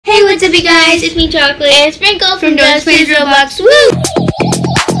What's up, you guys? It's me, Chocolate and Sprinkle from Donuts Plays Roblox. Woo!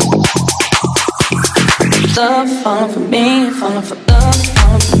 Love falling for me, falling for us,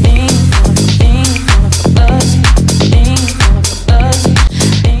 falling for me, falling for me, falling for us, falling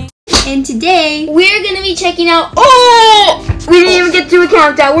for us. And today we're gonna be checking out. Oh! We didn't even get to a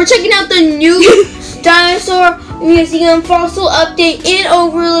countdown. We're checking out the new dinosaur museum fossil update in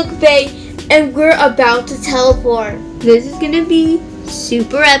Overlook Bay, and we're about to teleport. This is gonna be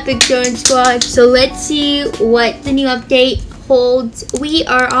super epic, Donut Squad. So let's see what the new update holds. We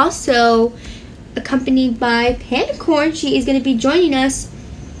are also accompanied by Panda Corn. She is going to be joining us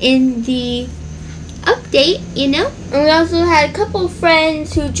in the update, you know. And we also had a couple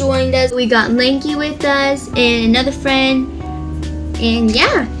friends who joined us. We got Lanky with us and another friend. And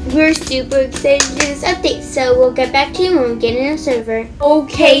yeah, we're super excited to do this update. So we'll get back to you when we get in a server.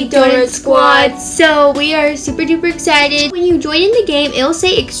 Okay, Donut Squad. So we are super duper excited. When you join in the game, it'll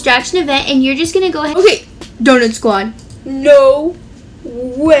say extraction event, and you're just going to go ahead. Okay, Donut Squad. No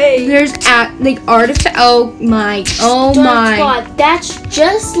way. There's artifact. Oh my. Squad, that's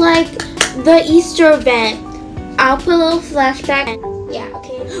just like the Easter event. I'll put a little flashback. Yeah,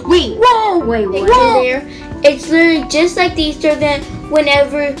 okay. Wait. Whoa. Wait, what is there? It's literally just like the Easter event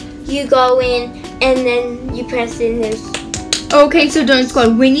whenever you go in and then you press it and there's... Okay, so Donut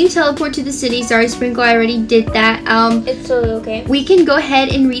Squad, when you teleport to the city, sorry Sprinkle, I already did that. It's totally okay. We can go ahead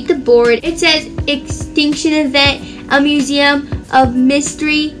and read the board. It says Extinction Event, a museum of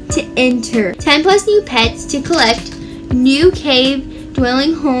mystery to enter. 10 plus new pets to collect, new cave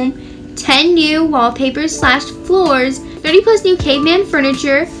dwelling home, 10 new wallpapers / floors, 30 plus new caveman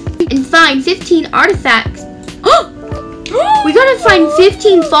furniture, and find 15 artifacts. We gotta find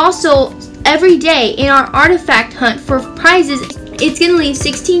 15 fossils every day in our artifact hunt for prizes. It's gonna leave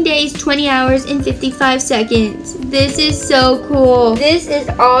 16 days, 20 hours, and 55 seconds. This is so cool. This is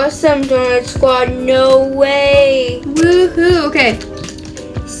awesome, Donut Squad. No way. Woohoo. Okay.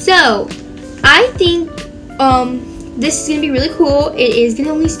 So, I think this is gonna be really cool. It is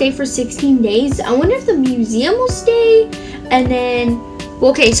gonna only stay for 16 days. I wonder if the museum will stay. And then,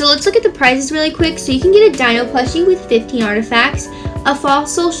 okay, so let's look at the prizes really quick. So you can get a dino plushie with 15 artifacts, a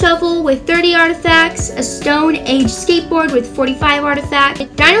fossil shovel with 30 artifacts, a stone age skateboard with 45 artifacts, a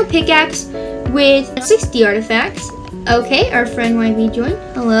dino pickaxe with 60 artifacts. Okay, our friend YB joined.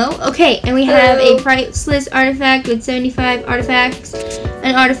 Hello. Okay, and we have a priceless artifact with 75 artifacts,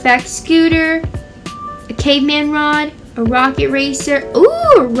 an artifact scooter, a caveman rod, a rocket racer.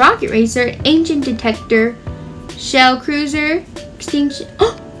 Ooh, a rocket racer, an ancient detector, shell cruiser, extinction.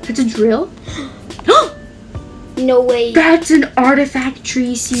 Oh, that's a drill. No way. That's an artifact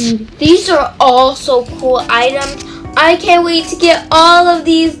tree seed. These are all so cool items. I can't wait to get all of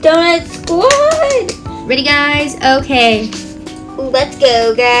these, Donut Squad. Ready, guys? Okay. Let's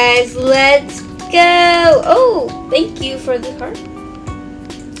go, guys. Let's go. Oh, thank you for the card.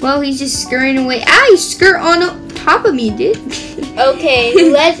 Well, he's just scurrying away. Ah, he skirt on top of me, dude. Okay,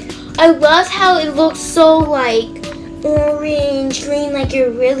 I love how it looks so like orange, green, like you're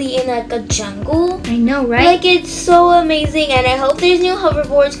really in like a jungle. I know, right? Like it's so amazing, and I hope there's new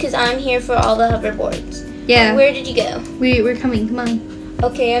hoverboards because I'm here for all the hoverboards. Yeah. Where did you go? We're coming. Come on.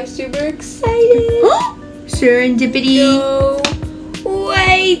 Okay, I'm super excited. Serendipity. No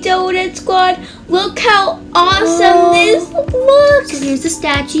way, Donut Squad. Look how awesome this looks. So here's the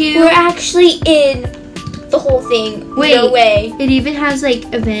statue. We're actually in the whole thing. Wait, no way. It even has like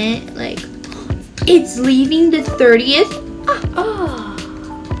event, like it's leaving the 30th. Oh,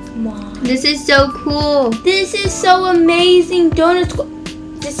 come on. This is so cool. This is so amazing, Donut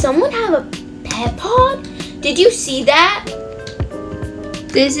Squad. Did someone have a pet pod? Did you see that?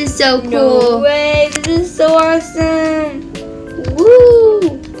 This is so cool. No way. This is so awesome.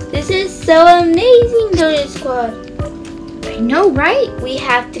 Woo. This is so amazing, Donut Squad. I know, right? We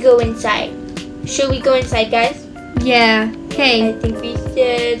have to go inside. Should we go inside, guys? Yeah. Okay. I think we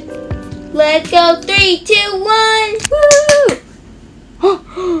should. Let's go. 3, 2, 1.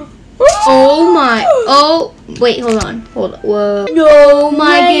 Woo! Oh my. Oh, wait, hold on. Whoa. No,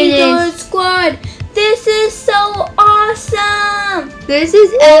 my goodness. Donut Squad. This is so awesome. This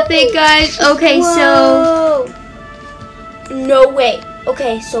is epic, guys. Okay, whoa. So. No way.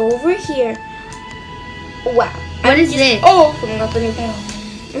 Okay, so over here. Wow. What is this? Oh, putting up a new panel.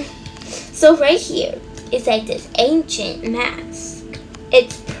 So right here is like this ancient mask.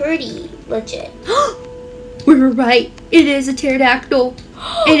 It's pretty legit. We were right. It is a pterodactyl.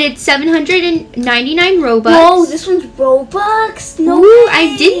 And it's 799 Robux. Whoa, this one's Robux? No way.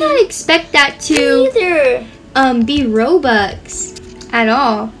 I did not expect that to be Robux at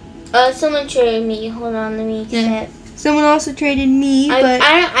all. Someone showed me. Hold on, let me check. Someone also traded me, but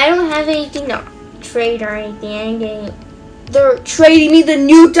I don't have anything to trade or anything. They're trading me the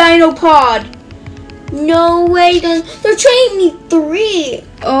new Dino Pod. No way, they're trading me 3.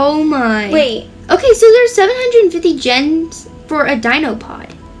 oh my. Wait. Okay, so there's 750 gems for a Dino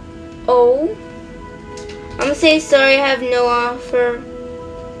Pod. Oh. I'm gonna say sorry, I have no offer.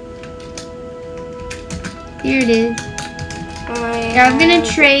 Here it is. I'm gonna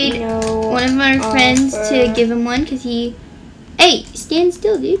trade one of my friends to give him one because he. Hey, stand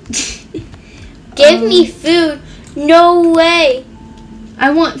still, dude. Give me food. No way.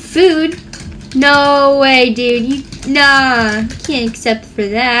 I want food. No way, dude. Nah. Can't accept for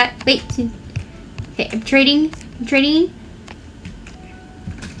that. Wait. Okay, I'm trading.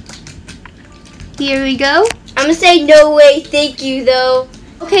 Here we go. I'm gonna say no way, thank you though.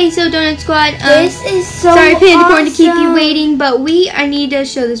 Okay, so Donut Squad. This is so sorry, Pandacorn, to keep you awesome. waiting, but I need to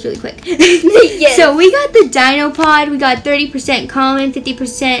show this really quick. Yes. So we got the Dino Pod. We got 30% common,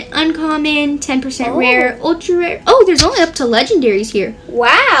 50% uncommon, 10% rare, ultra rare. Oh, there's only up to legendaries here.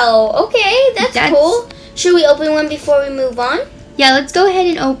 Wow. Okay, that's cool. Should we open one before we move on? Yeah, let's go ahead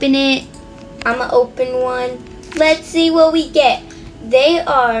and open it. I'm gonna open one. Let's see what we get. They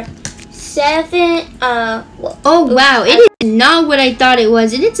are 7. Oh wow! It is not what I thought it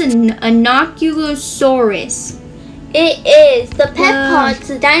was. It's an Ankylosaurus. It is. The pet pods,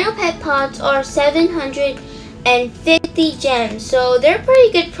 the Dino pet pods are 750 gems. So they're a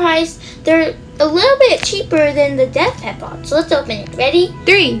pretty good price. They're a little bit cheaper than the death pet pods. So let's open it. Ready?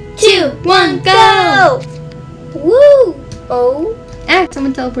 3, 2, 1, go! Woo! Oh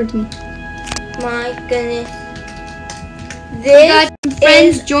someone teleport to me. my goodness. We got some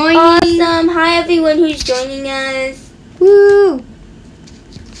friends is joining. Awesome. Hi everyone who's joining us. Woo!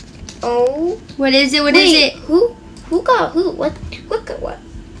 Oh. What is it? What Wait, is it? Who got who? What?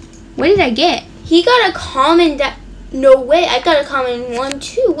 What did I get? He got a common that. No way, I got a common one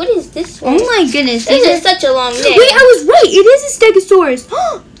too. What is this one? Oh my goodness. This is such a long day. Wait, I was right. It is a Stegosaurus.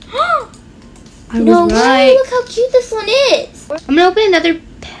 I was No right. way, look how cute this one is. I'm gonna open another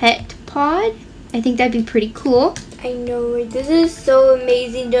pet pod. I think that'd be pretty cool. I know, right? This is so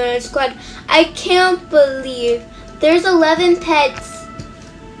amazing, Donut Squad. I can't believe there's 11 pets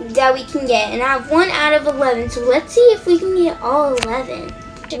that we can get, and I have 1 out of 11. So let's see if we can get all 11.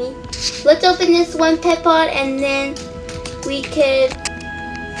 Let's open this one pet pod, and then we could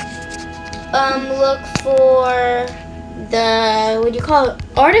look for the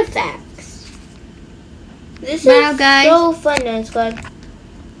artifacts. This is guys. so fun, Donut Squad.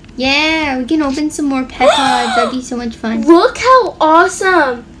 Yeah, we can open some more pet pods. That'd be so much fun. Look how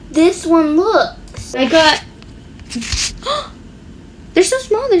awesome this one looks. I got. They're so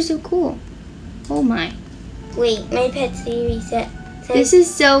small. They're so cool. Oh my. Wait, my pet's reset. This is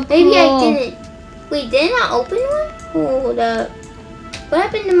so cool. Maybe I didn't. Wait, didn't I open one? Hold up. What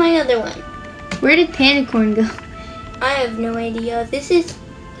happened to my other one? Where did Pandacorn go? I have no idea. This is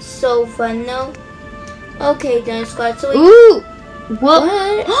so fun though. Okay, Donut Squad. So Ooh!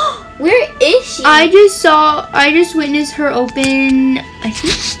 what? Where is she? I just witnessed her open, I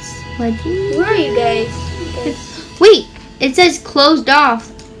think it's Legend. Where are you guys? Wait, it says closed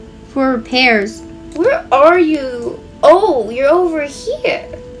off for repairs. Where are you? Oh, you're over here.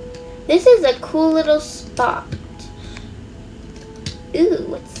 This is a cool little spot. Ooh,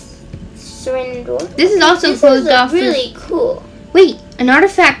 what's surrender door? This is also closed off. Really cool. Wait, an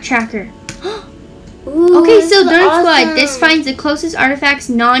artifact tracker. Ooh, Okay, so Donut awesome. Squad, this finds the closest artifacts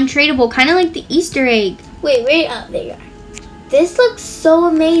non-tradable, kind of like the Easter egg. Wait, there you are. This looks so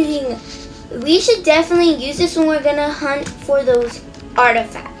amazing. We should definitely use this when we're gonna hunt for those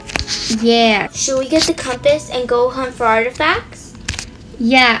artifacts. Yeah. Should we get the compass and go hunt for artifacts?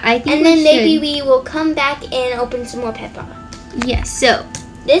 Yeah, I think And then maybe we will come back and open some more pet pods. Yes, so.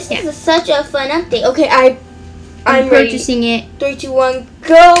 This is such a fun update. Okay, I'm purchasing ready. 3, 2, 1,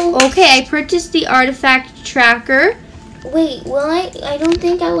 go! Okay, I purchased the artifact tracker. Wait, will I don't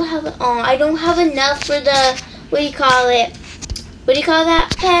think I will have it on. I don't have enough for the, what do you call it? What do you call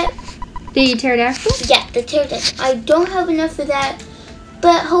that pet? The pterodactyl? Yeah, the pterodactyl. I don't have enough for that.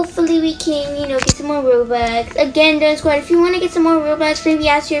 But hopefully we can, get some more Robux. Again, Donut Squad, if you want to get some more Robux, maybe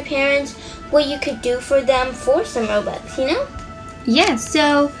ask your parents what you could do for them for some Robux, Yeah,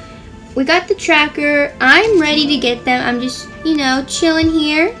 so we got the tracker. I'm ready to get them. I'm just, chilling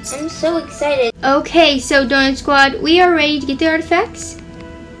here. I'm so excited. Okay, so Donut Squad, we are ready to get the artifacts.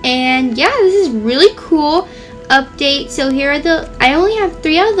 And yeah, this is really cool update. So here are I only have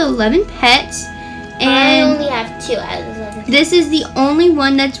 3 out of the 11 pets. And I only have 2 out of the 11. This is the only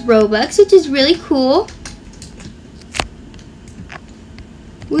one that's Robux, which is really cool.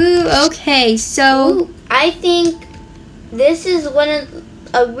 Woo, okay, so. Ooh, I think this is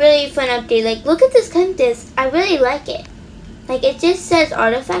a really fun update. Like, look at this compass. I really like it. Like, it just says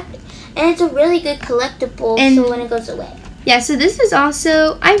artifact, and it's a really good collectible. And so when it goes away. Yeah, so this is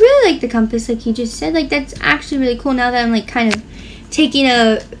also, I really like the compass, like you just said. Like, that's actually really cool now that I'm, like, kind of taking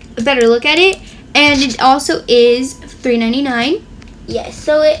a better look at it. And it also is $3.99. Yes,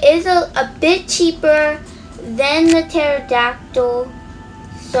 so it is a bit cheaper than the pterodactyl.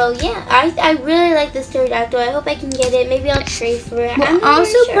 So, yeah, I really like this pterodactyl. I hope I can get it. Maybe I'll trade for it. We'll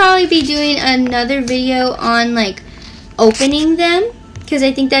also probably be doing another video on, like, opening them. Because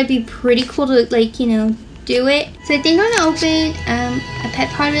I think that'd be pretty cool to, like, you know, do it. So I think I'm gonna open a pet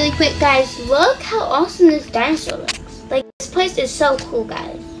pod really quick. Guys, look how awesome this dinosaur looks. Like, this place is so cool,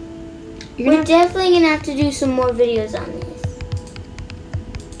 guys. We're definitely gonna have to do some more videos on this.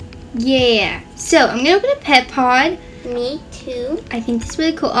 Yeah. So I'm gonna open a pet pod. Me too. I think this is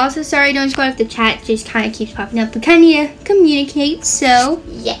really cool. Also, sorry, don't squad if the chat just kind of keeps popping up. But kind of communicate. So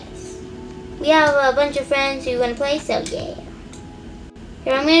yes, we have a bunch of friends who want to play. So yeah.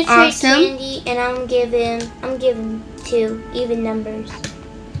 Here, I'm gonna trade Candy, and I'm giving 2 even numbers.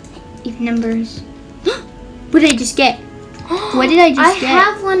 Even numbers. What did I just get? What did I just get? I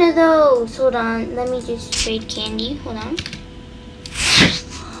have one of those. Hold on, let me just trade Candy. Hold on.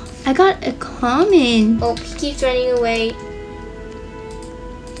 I got a common. Oh, he keeps running away.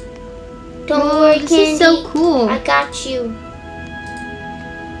 Don't worry, Candy. This is so cool. I got you.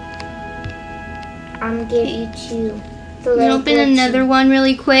 I'm gonna give you 2. I'm gonna open another one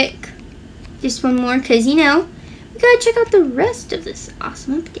really quick. Just one more, because, you know, we gotta check out the rest of this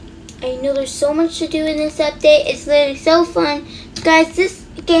awesome update. I know there's so much to do in this update. It's literally so fun. Guys, this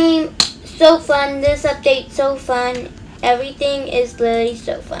game, so fun. This update, so fun. Everything is literally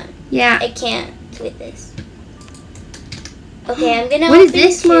so fun. Yeah. I can't with this. Okay, I'm gonna What open is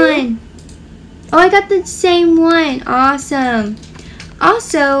this 2. one? Oh, I got the same one. Awesome.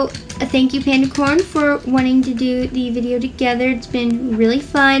 Also, thank you, Panda Corn, for wanting to do the video together. It's been really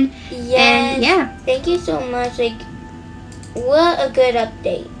fun. Yes. And yeah. Thank you so much. Like, what a good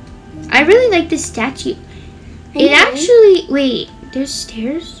update. I really like this statue. It actually, wait, there's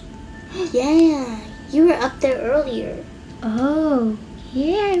stairs? Yeah, you were up there earlier. Oh,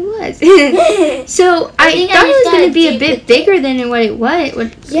 yeah, I was. So I thought it was going to be a bit bigger than what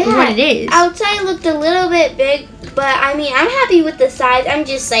it is. Outside looked a little bit big, but I mean, I'm happy with the size. I'm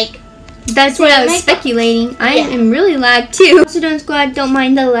just like, that's what I was speculating. I am really lagged too. So don't squad, don't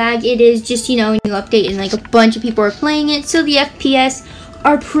mind the lag. It is just, you know, a new update and like a bunch of people are playing it, so the FPS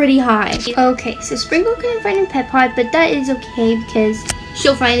are pretty high. Okay, so Sprinkle couldn't find her pet pod, but that is okay because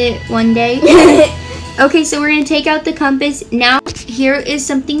she'll find it one day. Okay, so we're gonna take out the compass. Now, here is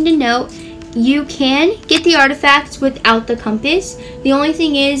something to note. You can get the artifacts without the compass. The only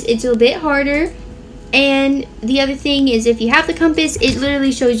thing is, it's a bit harder. And the other thing is, if you have the compass, it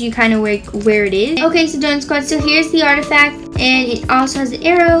literally shows you kind of where it is. Okay, so Donut Squad, so here's the artifact, and it also has an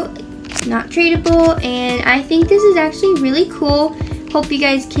arrow, not tradable, and I think this is actually really cool. Hope you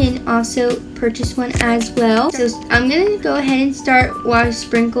guys can also purchase one as well. So I'm gonna go ahead and start while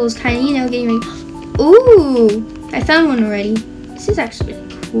Sprinkle's kind of, you know, getting ready. Ooh, I found one already. This is actually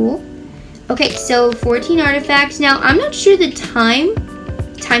really cool. Okay, so 14 artifacts. Now, I'm not sure the time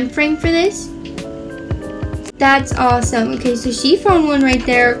frame for this. That's awesome. Okay, so she found one right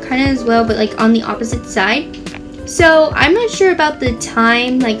there, kind of as well, but like on the opposite side. So I'm not sure about the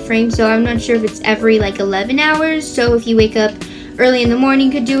time like frame, so I'm not sure if it's every like 11 hours. So if you wake up early in the morning,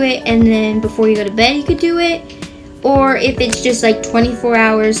 you could do it, and then before you go to bed, you could do it. Or if it's just like 24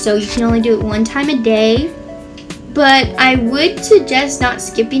 hours, so you can only do it one time a day. But I would suggest not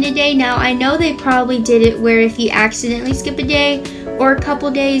skipping a day. Now, I know they probably did it where if you accidentally skip a day or a couple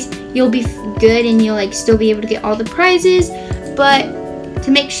days, you'll be good and you'll like still be able to get all the prizes. But to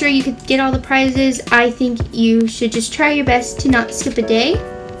make sure you could get all the prizes, I think you should just try your best to not skip a day,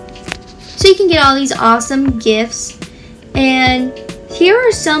 so you can get all these awesome gifts. And here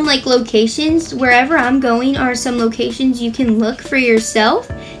are some like locations. Wherever I'm going are some locations you can look for yourself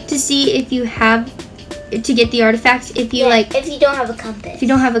to see if you have to get the artifacts. If you if you don't have a compass. If you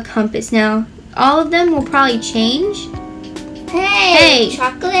don't have a compass. Now, all of them will probably change. Hey,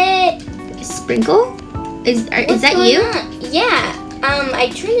 chocolate. Sprinkle? Is that you? On? Yeah. I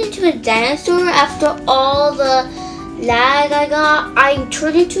turned into a dinosaur after all the lag I got. I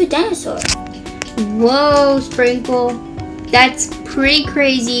turned into a dinosaur. Whoa, Sprinkle. That's pretty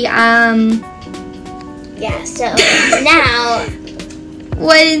crazy. Yeah, so now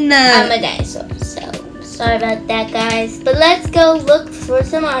what in the I'm a dinosaur, so sorry about that, guys. But let's go look for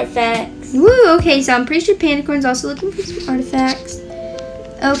some artifacts. Woo, okay, so I'm pretty sure Pandacorn's also looking for some artifacts.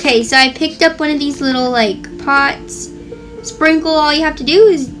 Okay, so I picked up one of these little like pots. Sprinkle, all you have to do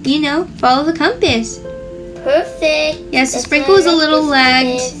is, you know, follow the compass. Perfect. Yeah, so Sprinkle is a little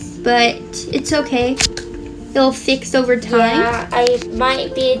lagged, but it's okay. It'll fix over time. Yeah, I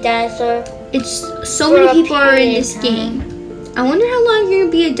might be a dinosaur. It's so many people are in this game. I wonder how long you're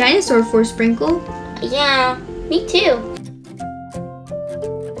gonna be a dinosaur for, Sprinkle. Yeah, me too.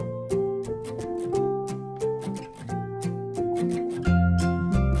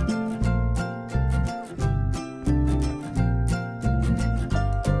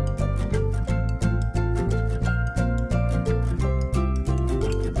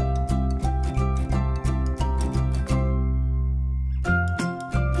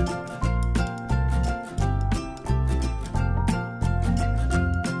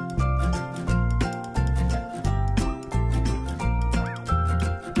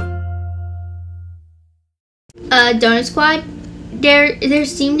 Donut Squad, there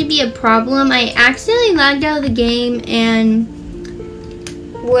seemed to be a problem. I accidentally lagged out of the game and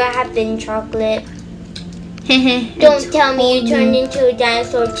What happened, Chocolate? Don't tell me you turned into a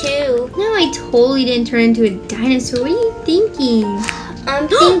dinosaur too. No, I totally didn't turn into a dinosaur. What are you thinking? I'm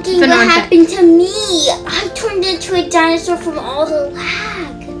thinking what happened to me. I turned into a dinosaur from all the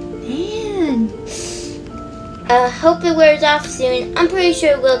lag. Man. Hope it wears off soon. I'm pretty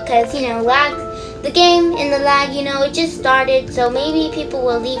sure it will, because, you know, lag. The game and the lag, you know, it just started, so maybe people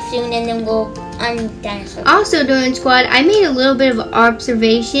will leave soon and then we'll un-dinosaur. Also, Donut Squad, I made a little bit of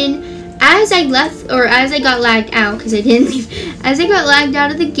observation. As I left, or as I got lagged out, because I didn't leave. As I got lagged out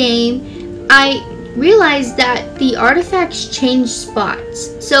of the game, I realized that the artifacts change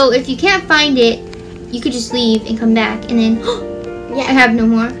spots. So if you can't find it, you could just leave and come back, and then, yeah, I have no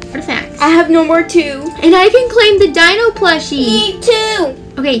more artifacts. I have no more too. And I can claim the dino plushie. Me too.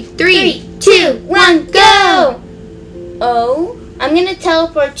 Okay, 3, 2, 1, go! Oh, I'm gonna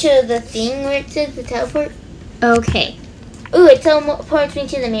teleport to the thing where it says the teleport. Okay. Ooh, it teleports me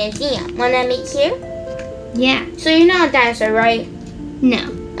to the museum. Wanna meet here? Yeah. So you're not a dinosaur, right? No.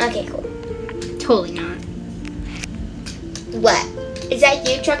 Okay, cool. Totally not. What? Is that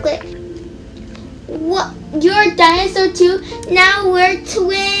you, Chocolate? What? You're a dinosaur too? Now we're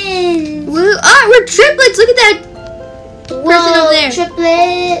twins! We're triplets! Look at that person over there.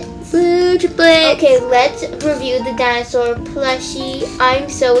 Triplets! Woo, triplets! Okay, let's review the dinosaur plushie. I'm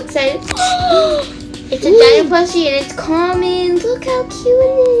so excited. It's a dino plushie and it's common. Look how cute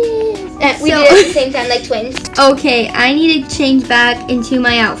it is. We did it at the same time, like twins. Okay, I need to change back into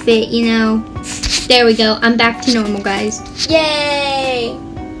my outfit, you know. There we go. I'm back to normal, guys. Yay!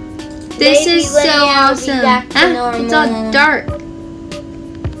 This is so awesome. It's all dark.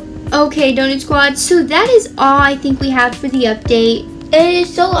 Okay, Donut Squad. So that is all I think we have for the update. It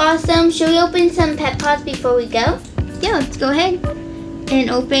is so awesome. Should we open some pet pods before we go? Yeah, let's go ahead and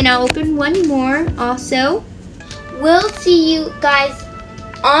open. I'll open one more also. We'll see you guys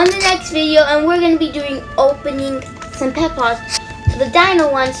on the next video, and we're going to be opening some pet pods. The dino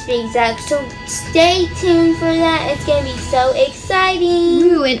ones to be exact. So stay tuned for that. It's going to be so exciting.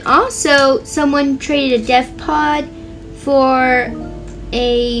 Ooh, and also someone traded a death pod for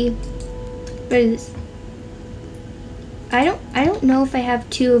a, what is this? I don't know if I have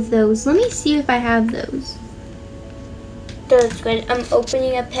 2 of those. Let me see if I have those. That's good. I'm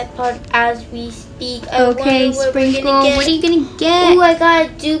opening a pet pod as we speak. Okay, Sprinkle, what are you gonna get? Ooh, I got a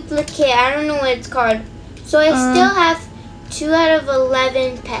duplicate. I don't know what it's called. So I still have 2 out of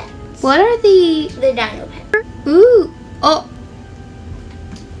 11 pets. What are the dino pets? Ooh, oh,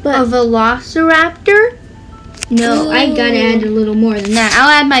 a velociraptor? No, I gotta add a little more than that. I'll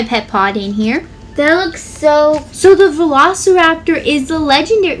add my pet pod in here. That looks so... So the velociraptor is the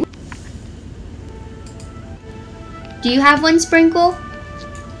legendary... Do you have one, Sprinkle?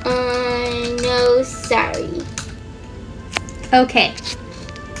 No, sorry. Okay.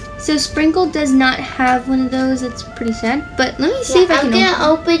 So Sprinkle does not have one of those. That's pretty sad. But let me see if I can I'm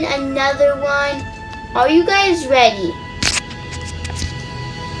gonna open another one. Are you guys ready?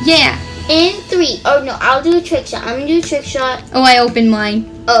 Yeah. In 3. Oh, no, I'll do a trick shot. I'm gonna do a trick shot. Oh, I opened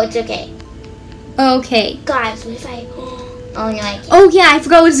mine. Oh, it's okay. Okay. Guys, what if I... Oh, no, I can't. Oh, yeah, I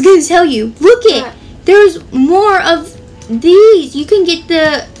forgot what I was going to tell you. Look it. There's more of these. You can get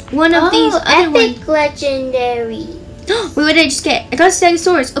the one of these other ones. Epic legendary. Wait, what did I just get? I got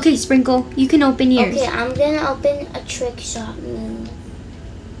Stegosaurus. Okay, Sprinkle, you can open yours. Okay, I'm going to open a trick shot move.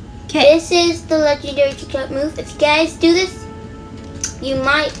 Okay. This is the legendary trick shot move. If you guys do this, you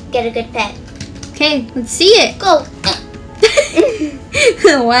might get a good pet. Okay, let's see it. Go.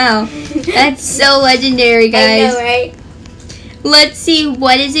 Wow, that's so legendary, guys. I know, right? Let's see,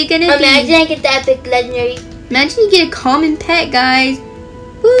 what is it gonna be? Imagine I get the epic legendary. Imagine you get a common pet, guys.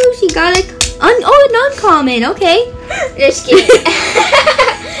 Woo, she got a Non-common. Okay. Just kidding.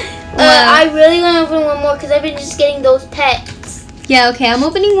 I really want to open one more because I've been just getting those pets. Yeah, okay, I'm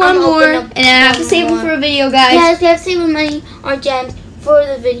opening one more, and I have to save them for a video, guys. Yes, we have to save our money, our gems, for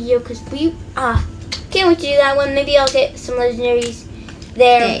the video, because we, can't wait to do that one. Maybe I'll get some legendaries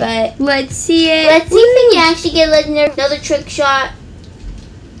there, Okay, but let's see it. let's see if we can actually get legendary. Another trick shot.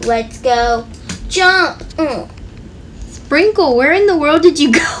 Let's go. Jump. Sprinkle, where in the world did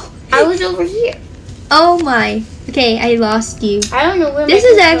you go? I was over here. Oh my. Okay, I lost you. I don't know where This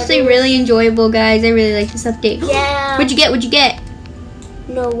is actually really enjoyable, guys. I really like this update. Yeah. What'd you get? What'd you get?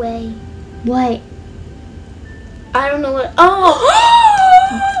 No way. What? I don't know what. Oh!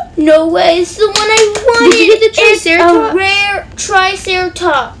 No way. It's the one I wanted. Did you get the Triceratops? It's a rare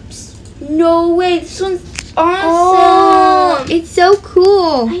Triceratops. No way. This one's awesome. Oh, it's so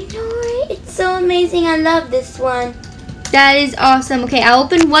cool. I know, right? It's so amazing. I love this one. That is awesome. Okay, I'll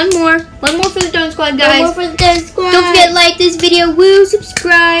open one more. One more for the Donut Squad, guys. One more for the Donut Squad. Don't forget to like this video. Woo,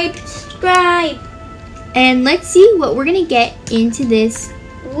 subscribe. And let's see what we're going to get into this.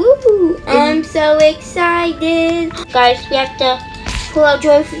 Woo! I'm so excited. Guys, we have to pull out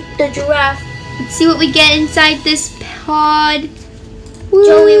the giraffe. Let's see what we get inside this pod. Woo.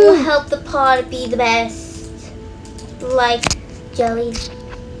 Joey will help the pod be the best. Like Jelly.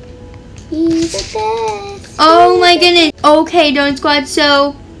 He's the best. Oh my goodness. Okay, Donut Squad,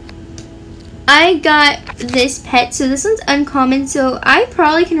 so I got this pet. So this one's uncommon, so I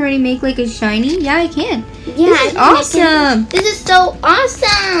probably can already make like a shiny. Yeah, I can. Yeah, this is awesome. This is so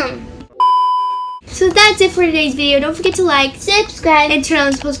awesome. So that's it for today's video. Don't forget to like, subscribe, and turn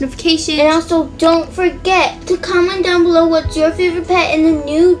on post notifications. And also don't forget to comment down below what's your favorite pet in the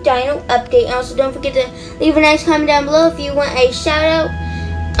new Dino update. And also don't forget to leave a nice comment down below if you want a shout out.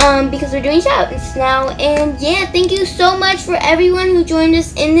 Because we're doing shout-outs now. And yeah, thank you so much for everyone who joined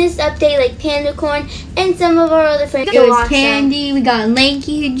us in this update, like Panda Corn and some of our other friends. There was Candy, we got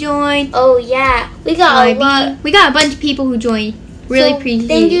Lanky who joined. Oh yeah, we got a lot. We got a bunch of people who joined. Really appreciate it.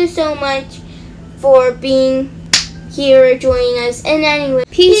 Thank you so much for being here, joining us. And anyway,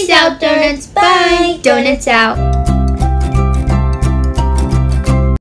 peace out, donuts. Bye. Donuts out.